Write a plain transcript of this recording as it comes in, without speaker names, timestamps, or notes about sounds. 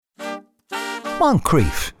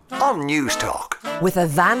Moncrief on News Talk. With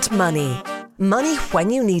Avant Money. Money when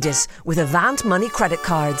you need it with Avant Money credit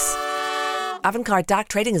cards. Avantcard DAC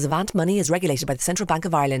trading as Avant Money is regulated by the Central Bank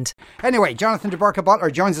of Ireland. Anyway, Jonathan de Burka-Butler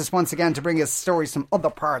joins us once again to bring us stories from other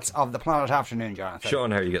parts of the planet. Afternoon, Jonathan. Sean,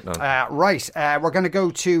 how are you getting on? We're going to go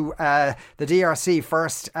to the DRC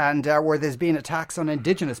first, and where there's been attacks on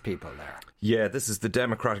indigenous people there. Yeah, this is the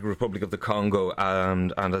Democratic Republic of the Congo,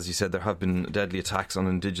 and as you said, there have been deadly attacks on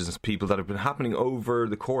indigenous people that have been happening over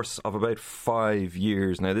the course of about 5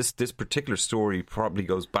 years. Now, this particular story probably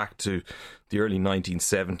goes back to the early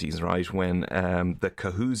 1970s, right, when the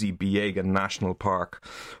Kahuzi-Biega National Park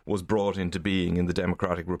was brought into being in the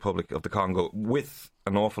Democratic Republic of the Congo with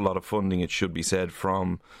an awful lot of funding, it should be said,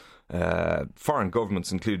 from foreign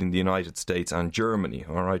governments, including the United States and Germany,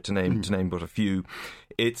 all right, to name but a few.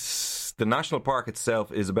 The national park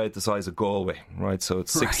itself is about the size of Galway, right? So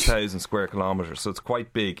it's 6,000 square kilometres, so it's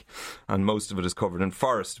quite big, and most of it is covered in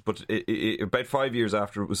forest. But about 5 years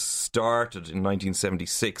after it was started in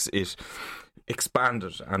 1976, it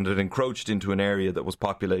expanded and it encroached into an area that was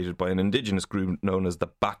populated by an indigenous group known as the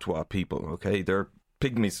Batwa people, okay? They're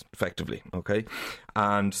pygmies, effectively, okay?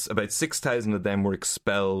 And about 6,000 of them were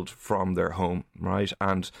expelled from their home, right?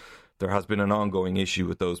 And there has been an ongoing issue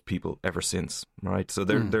with those people ever since, right? So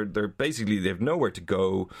they're basically, they have nowhere to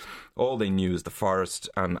go. All they knew is the forest,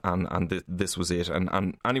 and this was it.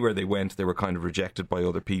 And anywhere they went, they were kind of rejected by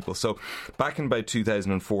other people. So back in about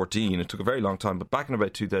 2014, it took a very long time, but back in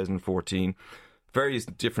about 2014, various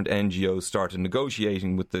different NGOs started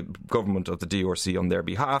negotiating with the government of the DRC on their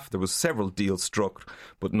behalf. There was several deals struck,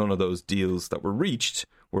 but none of those deals that were reached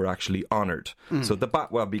were actually honoured. So the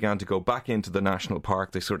Batwa began to go back into the national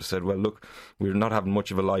park. They sort of said, well, look, we're not having much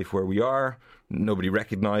of a life where we are. Nobody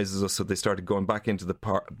recognises us. So they started going back into the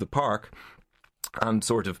park and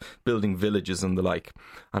sort of building villages and the like.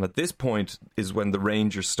 And at this point is when the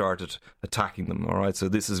rangers started attacking them, all right? So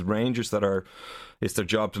this is rangers that are, it's their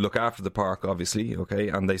job to look after the park, obviously, okay?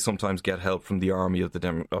 And they sometimes get help from the army of the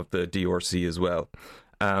DRC as well.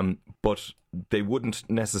 But they wouldn't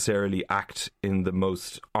necessarily act in the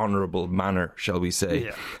most honourable manner, shall we say.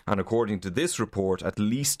 Yeah. And according to this report, at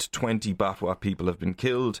least 20 Batwa people have been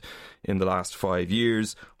killed in the last 5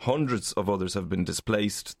 years. Hundreds of others have been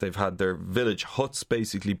displaced. They've had their village huts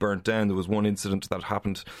basically burnt down. There was one incident that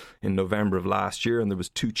happened in November of last year, and there was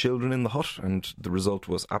 2 children in the hut, and the result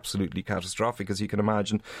was absolutely catastrophic, as you can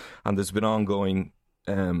imagine. And there's been ongoing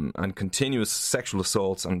and continuous sexual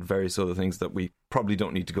assaults and various other things that we probably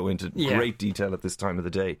don't need to go into great detail at this time of the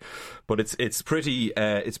day. But it's pretty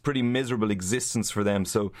miserable existence for them.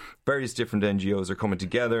 So various different NGOs are coming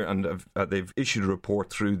together, and they've issued a report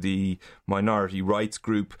through the minority rights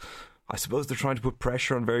group. I suppose they're trying to put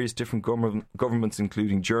pressure on various different governments,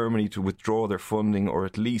 including Germany, to withdraw their funding, or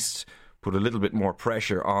at least put a little bit more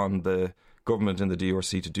pressure on the government in the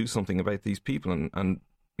DRC to do something about these people, and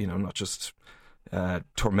you know, not just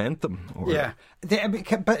torment them.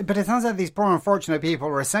 But it sounds like these poor unfortunate people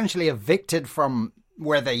were essentially evicted from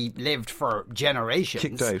where they lived for generations.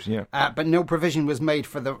 Kicked out, yeah. But no provision was made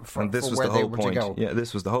for where they were to go. Yeah,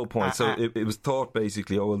 this was the whole point. So it was thought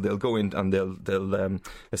basically, oh, well, they'll go in and they'll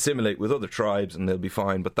assimilate with other tribes and they'll be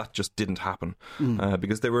fine. But that just didn't happen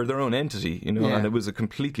because they were their own entity, you know, and it was a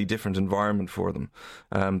completely different environment for them.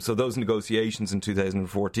 So those negotiations in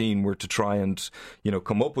 2014 were to try and, you know,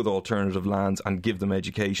 come up with alternative lands and give them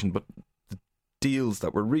education. But the deals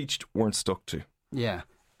that were reached weren't stuck to. Yeah,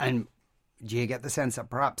 and do you get the sense that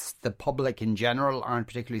perhaps the public in general aren't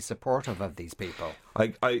particularly supportive of these people?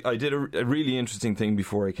 I did a really interesting thing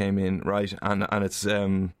before I came in, right? And it's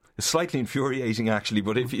slightly infuriating, actually.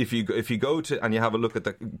 But if you go to and you have a look at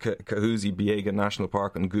the Kahuzi-Biega National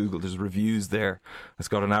Park on Google, there's reviews there. It's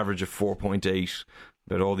got an average of 4.8.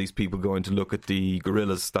 About all these people going to look at the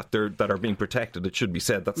gorillas that are being protected. It should be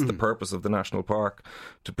said that's the purpose of the national park,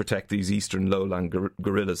 to protect these eastern lowland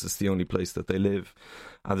gorillas. It's the only place that they live,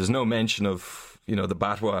 and there's no mention of, you know, the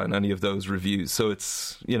Batwa in any of those reviews. So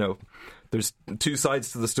it's, you know, there's two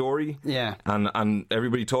sides to the story, and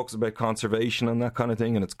everybody talks about conservation and that kind of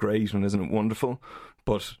thing, and it's great and isn't it wonderful,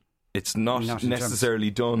 but it's not necessarily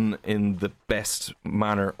done in the best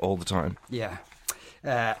manner all the time. Yeah.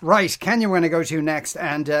 Right, Kenya we're going to go to next,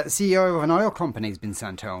 and the CEO of an oil company has been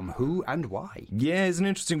sent home. Who and why? Yeah, it's an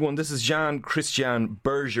interesting one. This is Jean-Christian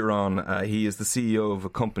Bergeron. He is the CEO of a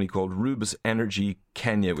company called Rubis Energy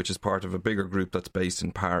Kenya, which is part of a bigger group that's based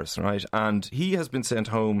in Paris, right? And he has been sent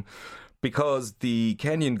home because the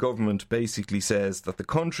Kenyan government basically says that the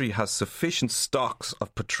country has sufficient stocks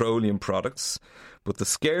of petroleum products, but the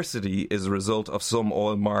scarcity is a result of some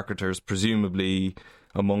oil marketers presumably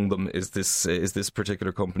among them is this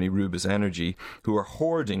particular company, Rubis Energy, who are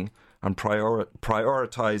hoarding and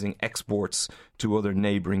prioritising exports to other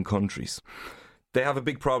neighbouring countries. They have a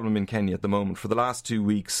big problem in Kenya at the moment. For the last 2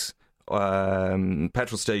 weeks,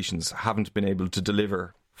 petrol stations haven't been able to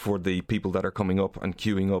deliver for the people that are coming up and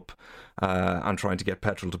queuing up and trying to get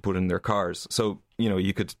petrol to put in their cars. So,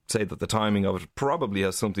 you could say that the timing of it probably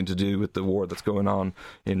has something to do with the war that's going on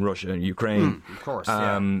in Russia and Ukraine. Of course,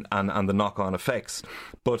 and the knock-on effects.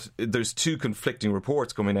 But there's two conflicting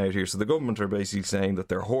reports coming out here. So the government are basically saying that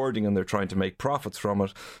they're hoarding and they're trying to make profits from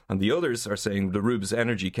it. And the others are saying, the Rubis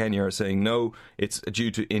Energy Kenya are saying, no, it's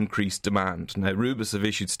due to increased demand. Now, Rubis have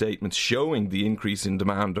issued statements showing the increase in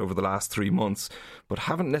demand over the last 3 months, but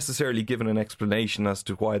haven't necessarily given an explanation as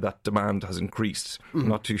to why that demand has increased. I'm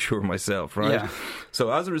not too sure myself, right? Yeah.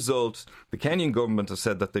 So as a result, the Kenyan government has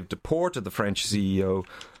said that they've deported the French CEO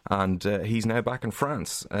and he's now back in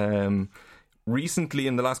France. Recently,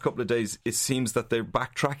 in the last couple of days, it seems that they're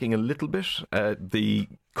backtracking a little bit. The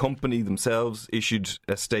company themselves issued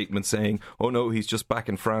a statement saying, oh no, he's just back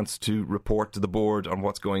in France to report to the board on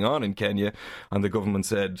what's going on in Kenya. And the government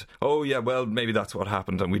said, oh yeah, well, maybe that's what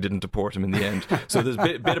happened and we didn't deport him in the end. So there's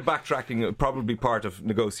a bit of backtracking, probably part of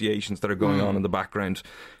negotiations that are going on in the background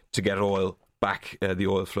to get oil back, the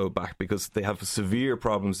oil flow back, because they have severe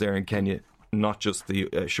problems there in Kenya, not just the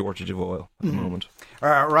shortage of oil at the moment.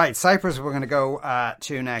 Right, Cyprus we're going to go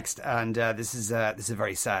to next, and this is a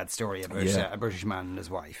very sad story about a British man and his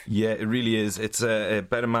wife. Yeah, it really is. It's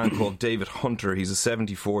about a man called David Hunter. He's a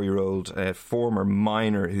 74-year-old former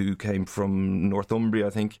miner who came from Northumbria,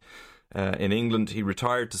 I think, in England. He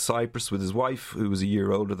retired to Cyprus with his wife, who was a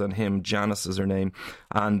year older than him. Janice is her name,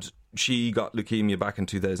 and she got leukemia back in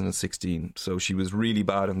 2016, so she was really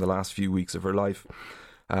bad in the last few weeks of her life.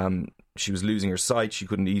 She was losing her sight, she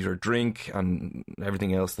couldn't eat or drink, and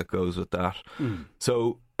everything else that goes with that.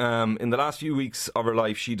 So in the last few weeks of her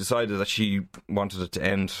life, she decided that she wanted it to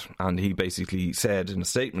end, and he basically said, in a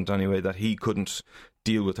statement anyway, that he couldn't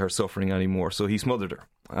deal with her suffering anymore, so he smothered her.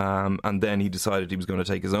 And then he decided he was going to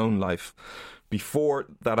take his own life. Before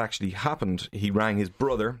that actually happened, he rang his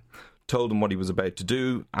brother, told him what he was about to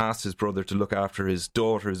do, asked his brother to look after his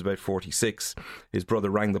daughter, who's about 46. His brother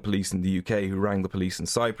rang the police in the UK, who rang the police in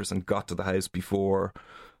Cyprus, and got to the house before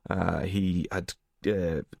he had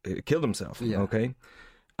killed himself. Yeah. Okay,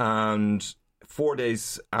 and 4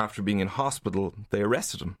 days after being in hospital, they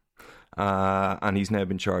arrested him, and he's now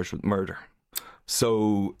been charged with murder.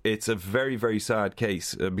 So it's a very, very sad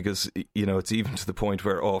case because, it's even to the point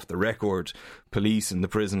where off the record, police in the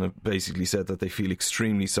prison have basically said that they feel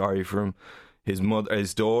extremely sorry for him. His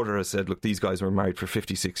daughter has said, look, these guys were married for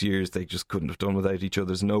 56 years. They just couldn't have done without each other.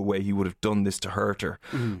 There's no way he would have done this to hurt her.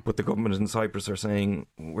 But the government in Cyprus are saying,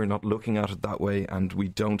 we're not looking at it that way, and we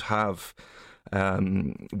don't have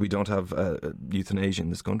euthanasia in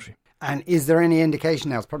this country. And is there any indication,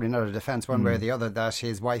 now it's probably not a defence one way or the other, that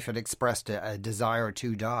his wife had expressed a desire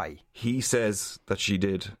to die? He says that she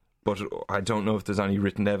did, but I don't know if there's any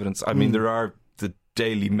written evidence. I mean, there are, the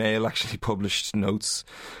Daily Mail actually published notes,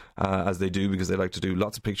 as they do, because they like to do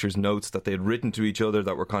lots of pictures, notes that they had written to each other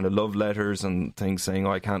that were kind of love letters and things saying,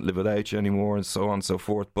 oh, I can't live without you anymore, and so on and so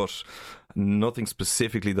forth. But nothing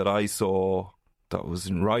specifically that I saw that was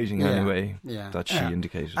in writing anyway, that she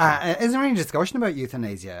indicated. Is there any discussion about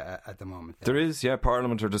euthanasia at the moment? There is,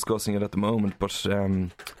 Parliament are discussing it at the moment, but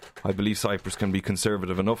I believe Cyprus can be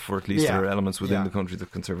conservative enough, or at least there are elements within the country that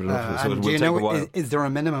are conservative enough, so it will take a while. Is there a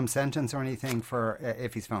minimum sentence or anything for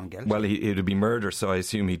if he's found guilty? Well, it would be murder, so I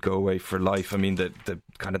assume he'd go away for life. I mean, the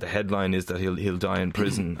kind of the headline is that he'll die in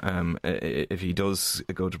prison if he does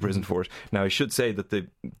go to prison for it. Now, I should say that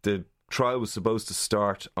the trial was supposed to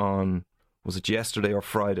start on, was it yesterday or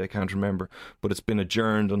Friday? I can't remember. But it's been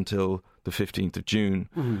adjourned until the 15th of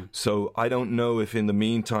June. So I don't know if in the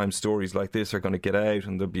meantime stories like this are going to get out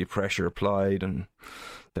and there'll be pressure applied and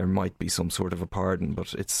there might be some sort of a pardon.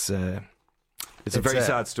 But it's a very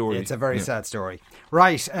sad story. It's a very sad story.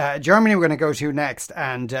 Right, Germany we're going to go to next.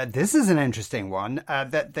 And this is an interesting one,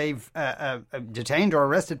 that they've detained or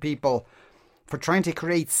arrested people for trying to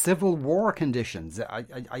create civil war conditions.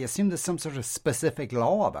 I assume there's some sort of specific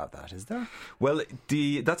law about that, is there? Well,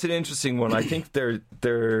 that's an interesting one. I think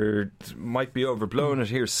there might be overblown it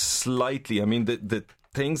here slightly. I mean, the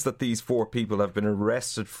things that these four people have been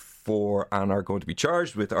arrested for and are going to be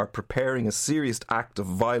charged with are preparing a serious act of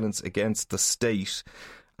violence against the state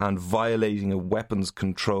and violating a Weapons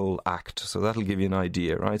Control Act. So that'll give you an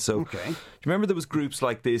idea, right? So, do you remember there was groups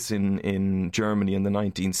like this in Germany in the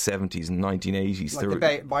 1970s and 1980s? Like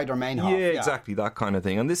the Baader Meinhof. Yeah, exactly, that kind of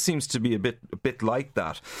thing. And this seems to be a bit like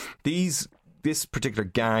that. These this particular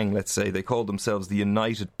gang, let's say, they called themselves the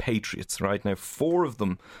United Patriots, right? Now, 4 of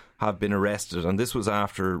them have been arrested, and this was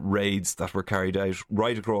after raids that were carried out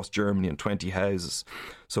right across Germany in 20 houses.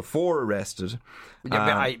 So 4 arrested.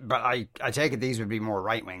 Yeah, but I take it these would be more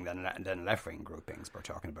right-wing than left-wing groupings we're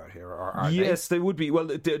talking about here, or are yes, they would be. Well,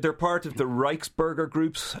 they're part of the Reichsbürger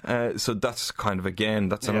groups, so that's kind of, again,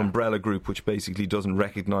 that's an umbrella group which basically doesn't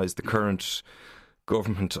recognise the current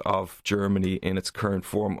government of Germany in its current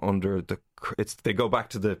form under they go back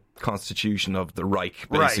to the constitution of the Reich,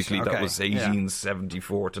 basically. Right, okay. That was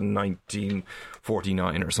 1874 to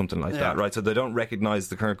 1949 or something like that, right? So they don't recognise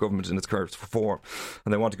the current government in its current form,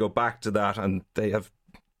 and they want to go back to that, and they have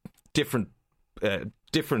different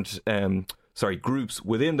groups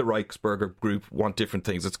within the Reichsbürger group want different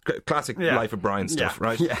things. It's classic Life of Brian stuff,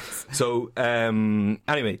 right? Yes. So,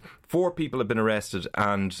 anyway, 4 people have been arrested,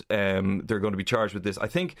 and they're going to be charged with this. I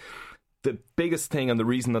think the biggest thing, and the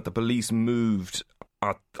reason that the police moved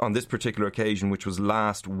on this particular occasion, which was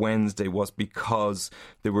last Wednesday, was because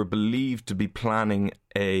they were believed to be planning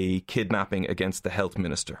a kidnapping against the health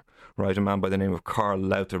minister, right? A man by the name of Karl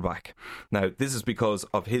Lauterbach. Now, this is because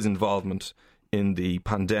of his involvement in the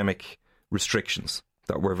pandemic restrictions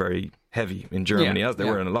that were very heavy in Germany, as they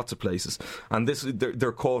were in lots of places, and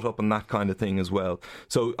they're caught up in that kind of thing as well.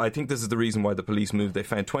 So I think this is the reason why the police moved. They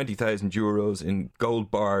found 20,000 euros in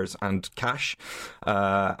gold bars and cash,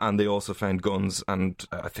 and they also found guns and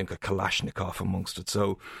I think a Kalashnikov amongst it.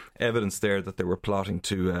 So evidence there that they were plotting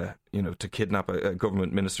to kidnap a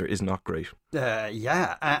government minister is not great.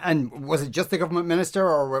 And was it just the government minister,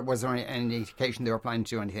 or was there any indication they were planning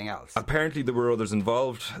to do anything else? Apparently there were others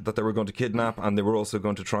involved that they were going to kidnap, and they were also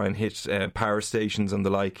going to try and hit power stations and the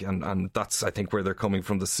like, and that's, I think, where they're coming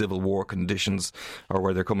from, the civil war conditions, or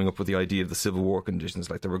where they're coming up with the idea of the civil war conditions,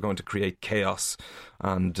 like they were going to create chaos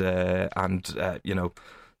and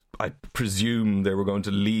I presume they were going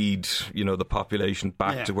to lead, the population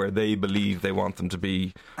back to where they believe they want them to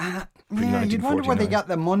be. You'd wonder where they got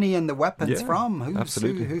the money and the weapons from.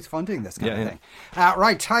 Who's funding this kind of thing?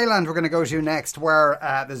 Right, Thailand we're going to go to next, where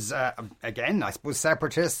there's, again, I suppose,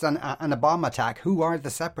 separatists and a bomb attack. Who are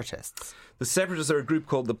the separatists? The separatists are a group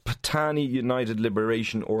called the Patani United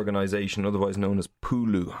Liberation Organisation, otherwise known as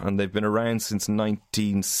PULU, and they've been around since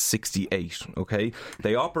 1968, okay?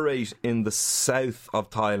 They operate in the south of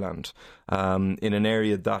Thailand, in an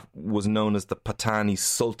area that was known as the Patani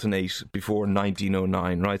Sultanate before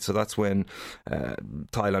 1909, right? So that's when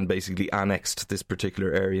Thailand basically annexed this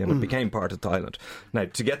particular area and it became part of Thailand. Now,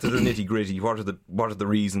 to get to the nitty-gritty, what are the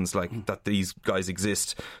reasons that these guys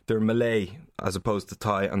exist? They're Malay as opposed to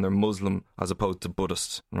Thai, and they're Muslim as opposed to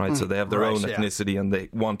Buddhist, right? So they have their own ethnicity, and they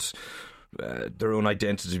want their own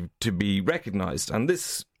identity to be recognised. And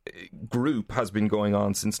this group has been going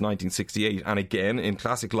on since 1968, and again, in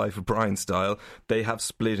classic Life of Brian style, they have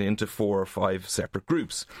split into 4 or 5 separate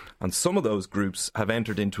groups, and some of those groups have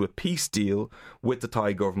entered into a peace deal with the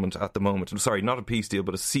Thai government at the moment. I'm sorry, not a peace deal,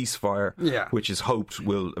 but a ceasefire, which is hoped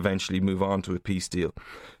will eventually move on to a peace deal.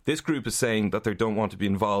 This group is saying that they don't want to be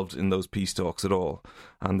involved in those peace talks at all,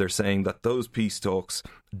 and they're saying that those peace talks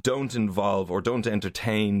don't involve or don't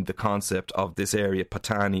entertain the concept of this area,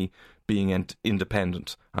 Patani, being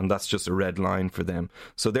independent, and that's just a red line for them.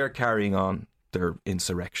 So they're carrying on their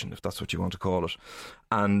insurrection, if that's what you want to call it.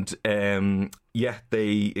 And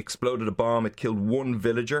they exploded a bomb. It killed 1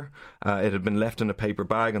 villager. It had been left in a paper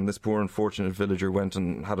bag, and this poor unfortunate villager went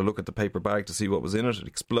and had a look at the paper bag to see what was in it. It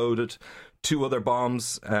exploded. 2 other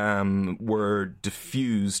bombs were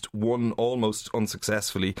defused, one almost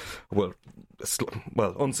unsuccessfully.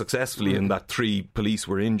 Unsuccessfully in that 3 police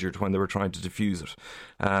were injured when they were trying to defuse it.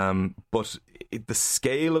 But the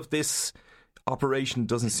scale of this operation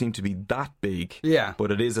doesn't seem to be that big. Yeah.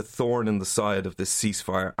 But it is a thorn in the side of this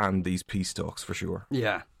ceasefire and these peace talks for sure.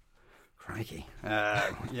 Yeah. Crikey.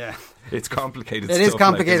 It's complicated. It is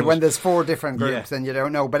complicated when there's 4 different groups and you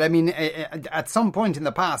don't know. But I mean, at some point in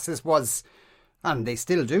the past, this was, and they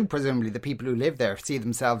still do, presumably, the people who live there see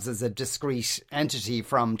themselves as a discrete entity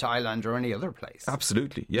from Thailand or any other place.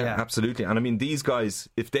 Absolutely. Yeah, absolutely. And I mean, these guys,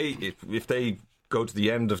 if they go to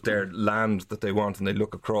the end of their land that they want and they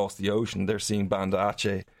look across the ocean, they're seeing Banda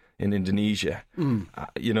Aceh in Indonesia.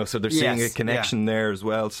 So they're seeing a connection there as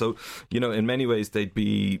well. So, in many ways they'd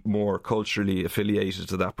be more culturally affiliated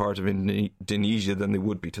to that part of Indonesia than they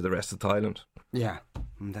would be to the rest of Thailand. Yeah.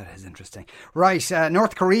 That is interesting. Right,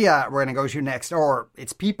 North Korea we're going to go to next, or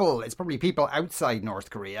it's probably people outside North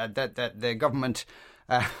Korea that the government,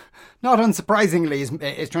 not unsurprisingly,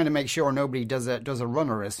 is trying to make sure nobody does a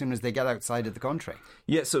runner as soon as they get outside of the country.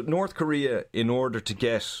 Yeah, so North Korea, in order to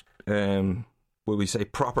get,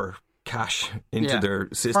 proper cash into Yeah. their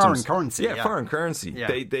systems. Foreign currency, yeah. Foreign currency.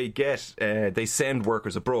 Yeah. They send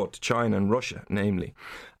workers abroad to China and Russia, namely.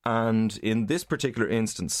 And in this particular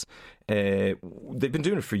instance, they've been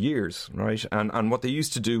doing it for years, right? And what they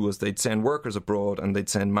used to do was they'd send workers abroad and they'd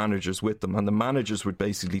send managers with them. And the managers would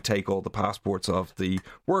basically take all the passports of the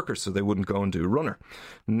workers so they wouldn't go and do a runner.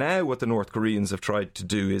 Now what the North Koreans have tried to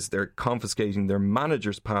do is they're confiscating their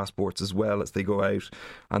managers' passports as well as they go out,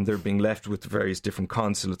 and they're being left with various different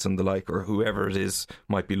consulates and the like, or whoever it is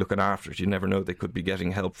might be looking after it. You never know, they could be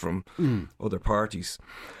getting help from other parties.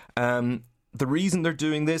 The reason they're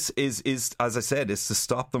doing this is, as I said, is to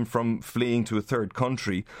stop them from fleeing to a third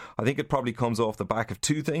country. I think it probably comes off the back of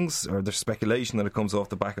two things, or there's speculation that it comes off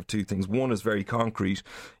the back of two things. One is very concrete,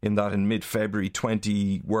 in that in mid-February,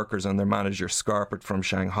 20 workers and their manager scarpered from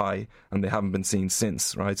Shanghai, and they haven't been seen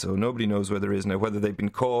since, right? So nobody knows where there is now. Whether they've been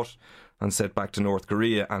caught and sent back to North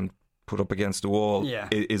Korea and put up against a wall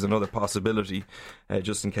is another possibility,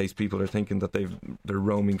 just in case people are thinking that they're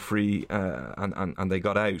roaming free and they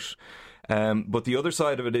got out. But the other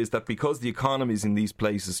side of it is that because the economies in these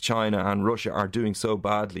places, China and Russia, are doing so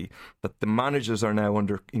badly, that the managers are now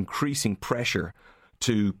under increasing pressure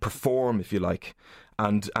to perform, if you like,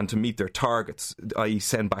 and to meet their targets, i.e.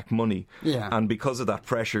 send back money. Yeah. And because of that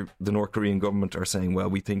pressure, the North Korean government are saying, well,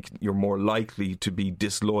 we think you're more likely to be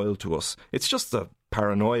disloyal to us. It's just the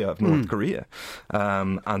paranoia of North Korea.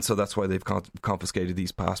 And so that's why they've confiscated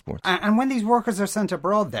these passports. And when these workers are sent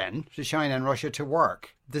abroad then to China and Russia to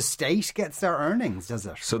work, the state gets their earnings, does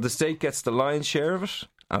it? So the state gets the lion's share of it,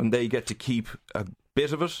 and they get to keep a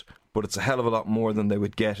bit of it, but it's a hell of a lot more than they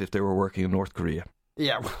would get if they were working in North Korea.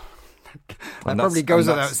 Yeah. That probably goes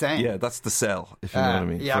without saying. Yeah, that's the sell, if you know what I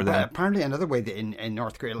mean. Yeah, for but them. apparently another way that in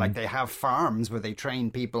North Korea, like they have farms where they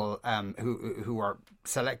train people who are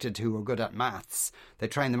selected who are good at maths. They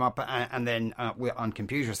train them up and then on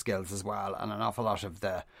computer skills as well. And an awful lot of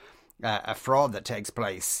the fraud that takes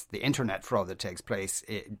place, the internet fraud that takes place,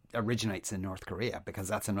 it originates in North Korea, because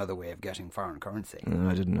that's another way of getting foreign currency.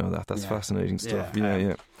 I didn't know that. That's fascinating stuff.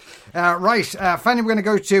 Right. Finally, we're going to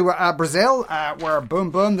go to Brazil, where boom,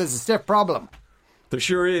 boom, there's a stiff problem. There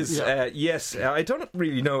sure is. Yes, I don't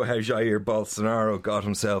really know how Jair Bolsonaro got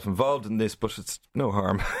himself involved in this, but it's no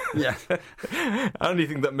harm. Yeah.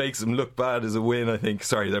 Anything that makes him look bad is a win, I think.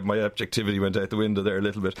 Sorry, that my objectivity went out the window there a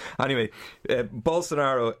little bit. Anyway,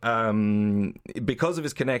 Bolsonaro, because of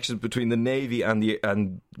his connections between the Navy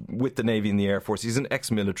and with the Navy and the Air Force, he's an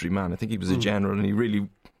ex-military man. I think he was a general, and he really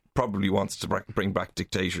probably wants to bring back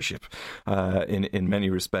dictatorship in many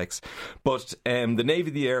respects. But the Navy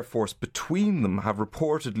and the Air Force, between them, have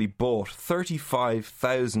reportedly bought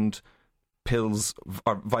 35,000 pills,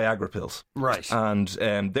 or Viagra pills. Right.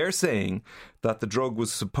 And they're saying that the drug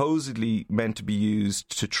was supposedly meant to be used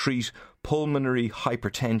to treat pulmonary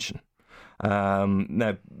hypertension.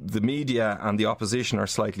 Now, the media and the opposition are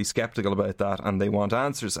slightly sceptical about that, and they want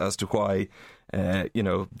answers as to why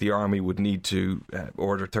the army would need to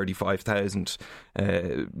order 35,000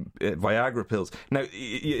 Viagra pills. Now,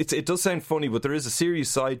 it does sound funny, but there is a serious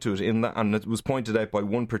side to it in that, and it was pointed out by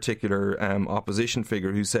one particular opposition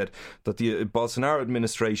figure who said that the Bolsonaro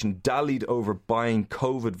administration dallied over buying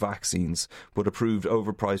COVID vaccines, but approved the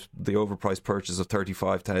overpriced purchase of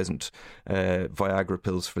 35,000 Viagra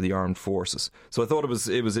pills for the armed forces. So I thought it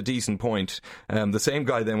was a decent point. The same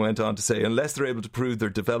guy then went on to say, unless they're able to prove they're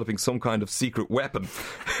developing some kind of secret weapon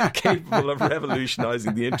capable of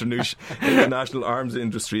revolutionising the international arms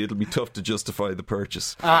industry, it'll be tough to justify the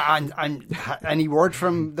purchase. And any word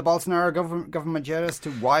from the Bolsonaro government yet as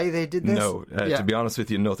to why they did this? No, to be honest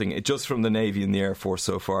with you, nothing. Just from the Navy and the Air Force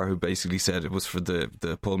so far, who basically said it was for the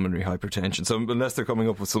pulmonary hypertension. So unless they're coming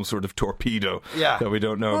up with some sort of torpedo that we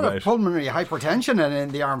don't know about. Pulmonary hypertension in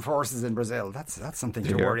the armed forces in Brazil, that's something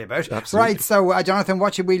to worry about. Absolutely. Right, so Jonathan,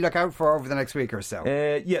 what should we look out for over the next week or so?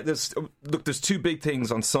 There's two big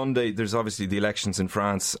things on Sunday. There's obviously the elections in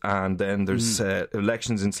France, and then there's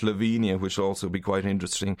elections in Slovenia, which will also be quite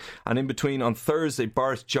interesting. And in between, on Thursday,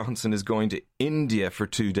 Boris Johnson is going to India for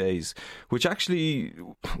 2 days, which actually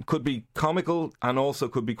could be comical and also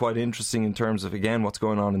could be quite interesting in terms of, again, what's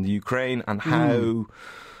going on in the Ukraine and how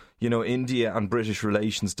India and British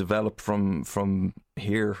relations develop from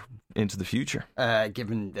here into the future.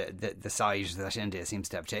 Given the side that India seems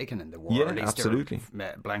to have taken in the war. Yeah, at least absolutely.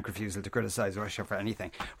 Blank refusal to criticise Russia for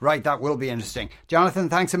anything. Right, that will be interesting. Jonathan,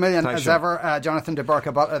 thanks a million as ever. Jonathan de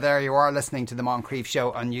Burka Butler, there you are, listening to the Moncrief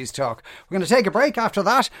Show on News Talk. We're going to take a break after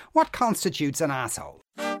that. What constitutes an asshole?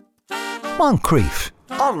 Moncrief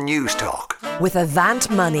on News Talk. With Avant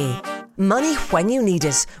Money. Money when you need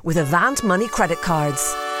it with Avant Money credit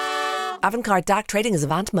cards. Avantcard DAC trading as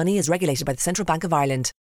Avant Money is regulated by the Central Bank of Ireland.